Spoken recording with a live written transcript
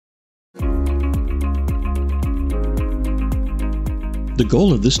The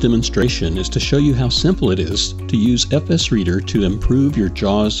goal of this demonstration is to show you how simple it is to use FSReader to improve your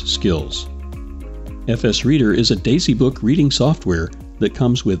JAWS skills. FSReader is a DAISY book reading software that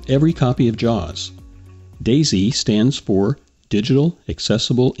comes with every copy of JAWS. DAISY stands for Digital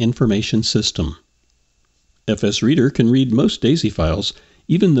Accessible Information System. FSReader can read most DAISY files,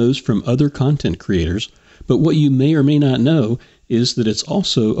 even those from other content creators, but what you may or may not know is that it's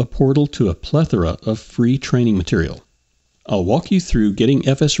also a portal to a plethora of free training material. I'll walk you through getting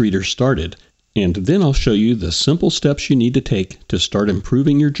FSReader started, and then I'll show you the simple steps you need to take to start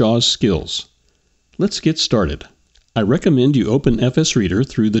improving your JAWS skills. Let's get started. I recommend you open FSReader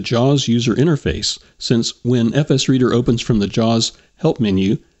through the JAWS user interface, since when FSReader opens from the JAWS Help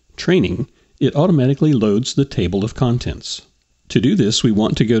menu, Training, it automatically loads the table of contents. To do this, we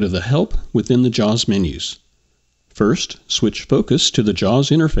want to go to the Help within the JAWS menus. First, switch focus to the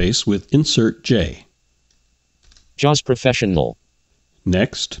JAWS interface with Insert J. JAWS Professional.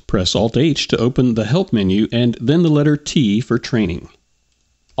 Next, press Alt-H to open the Help menu and then the letter T for Training.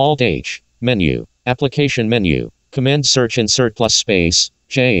 Alt-H, Menu, Application Menu, Command Search Insert plus space,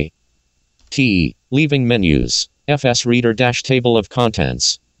 J. T, Leaving Menus, FSReader - Table of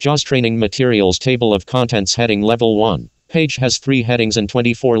Contents, JAWS Training Materials Table of Contents Heading Level 1, page has 3 headings and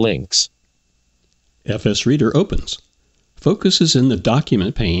 24 links. FSReader opens. Focus is in the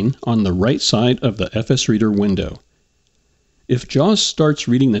Document pane on the right side of the FSReader window. If JAWS starts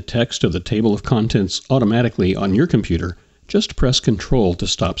reading the text of the table of contents automatically on your computer, just press Ctrl to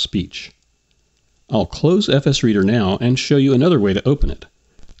stop speech. I'll close FSReader now and show you another way to open it.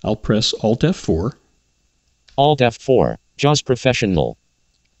 I'll press Alt F4. Alt F4, JAWS Professional.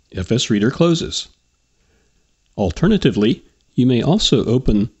 FSReader closes. Alternatively, you may also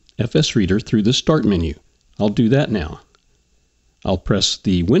open FSReader through the Start menu. I'll do that now. I'll press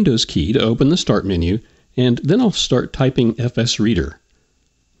the Windows key to open the Start menu, and then I'll start typing FSReader.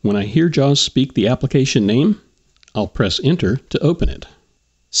 When I hear JAWS speak the application name, I'll press Enter to open it.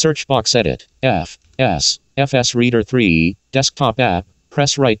 Search box edit, FSReader 3, Desktop App,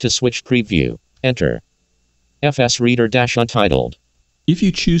 press right to switch preview, Enter. FSReader - Untitled. If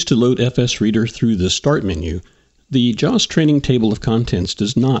you choose to load FSReader through the Start menu, the JAWS Training Table of Contents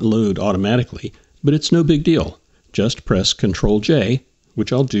does not load automatically, but it's no big deal. Just press Ctrl-J,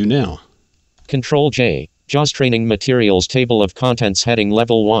 which I'll do now. Ctrl-J, JAWS Training Materials Table of Contents Heading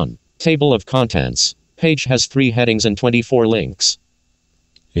Level 1, Table of Contents, page has 3 headings and 24 links.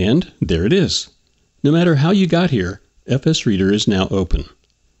 And there it is. No matter how you got here, FSReader is now open.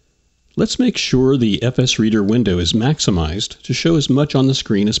 Let's make sure the FSReader window is maximized to show as much on the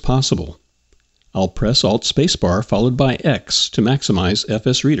screen as possible. I'll press Alt spacebar followed by X to maximize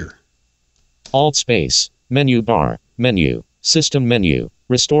FSReader. Alt space, Menu bar, Menu, System menu,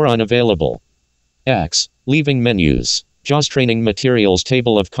 Restore unavailable. X, Leaving menus, JAWS Training Materials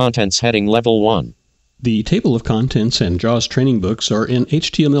Table of Contents Heading Level 1. The table of contents and JAWS training books are in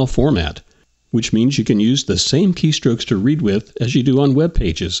HTML format, which means you can use the same keystrokes to read with as you do on web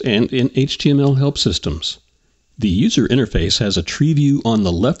pages and in HTML help systems. The user interface has a tree view on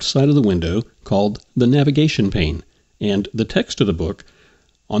the left side of the window called the Navigation pane, and the text of the book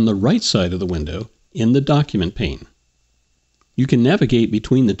on the right side of the window in the Document pane. You can navigate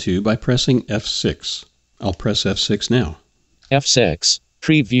between the two by pressing F6. I'll press F6 now. F6,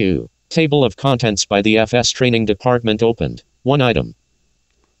 Tree View, Table of Contents by the FS Training Department opened, 1 item.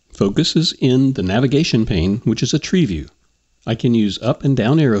 Focus is in the Navigation pane, which is a tree view. I can use up and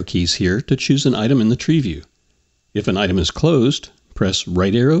down arrow keys here to choose an item in the tree view. If an item is closed, press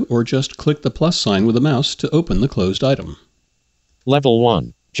right arrow or just click the plus sign with a mouse to open the closed item. Level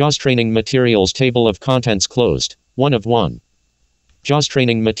 1, JAWS Training Materials Table of Contents closed, 1 of 1. JAWS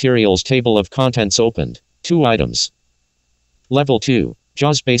Training Materials Table of Contents opened, 2 items. Level 2,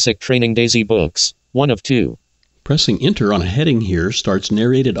 JAWS Basic Training DAISY Books, 1 of 2. Pressing Enter on a heading here starts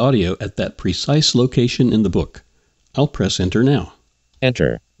narrated audio at that precise location in the book. I'll press Enter now.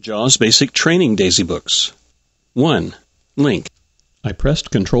 Enter. JAWS Basic Training DAISY Books. 1. Link. I pressed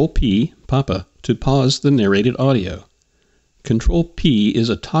Ctrl-P, Papa, to pause the narrated audio. Ctrl-P is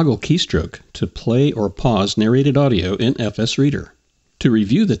a toggle keystroke to play or pause narrated audio in FSReader. To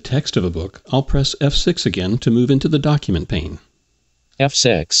review the text of a book, I'll press F6 again to move into the Document pane.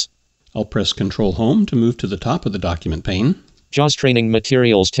 F6. I'll press Ctrl-Home to move to the top of the Document pane. JAWS Training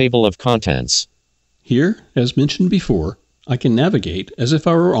Materials Table of Contents. Here, as mentioned before, I can navigate as if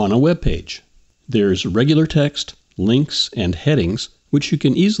I were on a web page. There's regular text, links, and headings, which you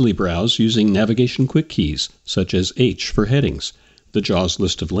can easily browse using navigation quick keys, such as H for headings, the JAWS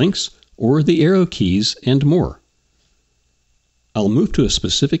list of links, or the arrow keys, and more. I'll move to a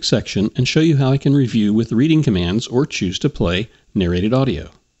specific section and show you how I can review with reading commands or choose to play narrated audio.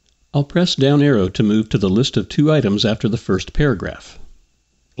 I'll press down arrow to move to the list of 2 items after the first paragraph.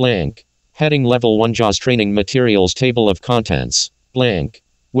 Blank. Heading Level 1 JAWS Training Materials Table of Contents. Blank.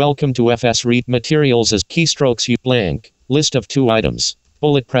 Welcome to FSReader Materials as keystrokes you blank. List of 2 items.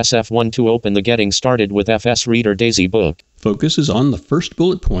 Bullet press F1 to open the Getting Started with FSReader Daisy book. Focus is on the first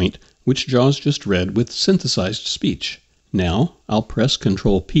bullet point, which JAWS just read with synthesized speech. Now, I'll press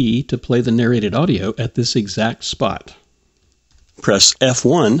Ctrl P to play the narrated audio at this exact spot. Press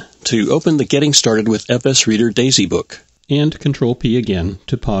F1 to open the Getting Started with FSReader Daisy book, and Ctrl P again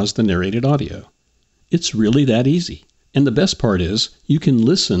to pause the narrated audio. It's really that easy. And the best part is, you can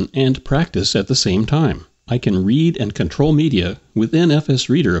listen and practice at the same time. I can read and control media within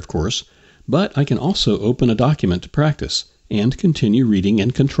FSReader, of course, but I can also open a document to practice and continue reading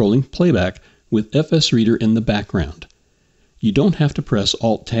and controlling playback with FSReader in the background. You don't have to press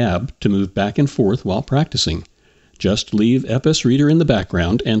Alt-Tab to move back and forth while practicing. Just leave FSReader in the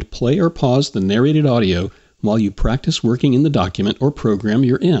background and play or pause the narrated audio while you practice working in the document or program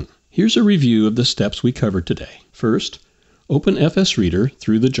you're in. Here's a review of the steps we covered today. First, open FSReader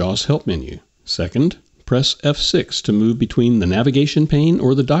through the JAWS Help menu. Second, press F6 to move between the navigation pane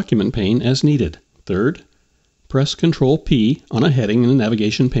or the document pane as needed. Third, press Ctrl P on a heading in the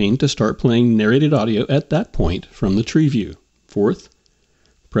navigation pane to start playing narrated audio at that point from the tree view. Fourth,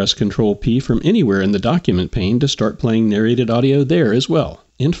 press Ctrl P from anywhere in the document pane to start playing narrated audio there as well.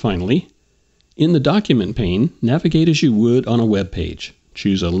 And finally, in the document pane, navigate as you would on a web page.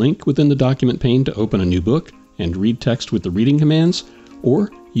 Choose a link within the document pane to open a new book and read text with the reading commands,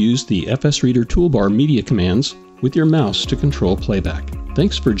 or use the FSReader toolbar media commands with your mouse to control playback.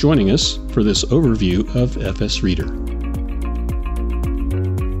 Thanks for joining us for this overview of FSReader.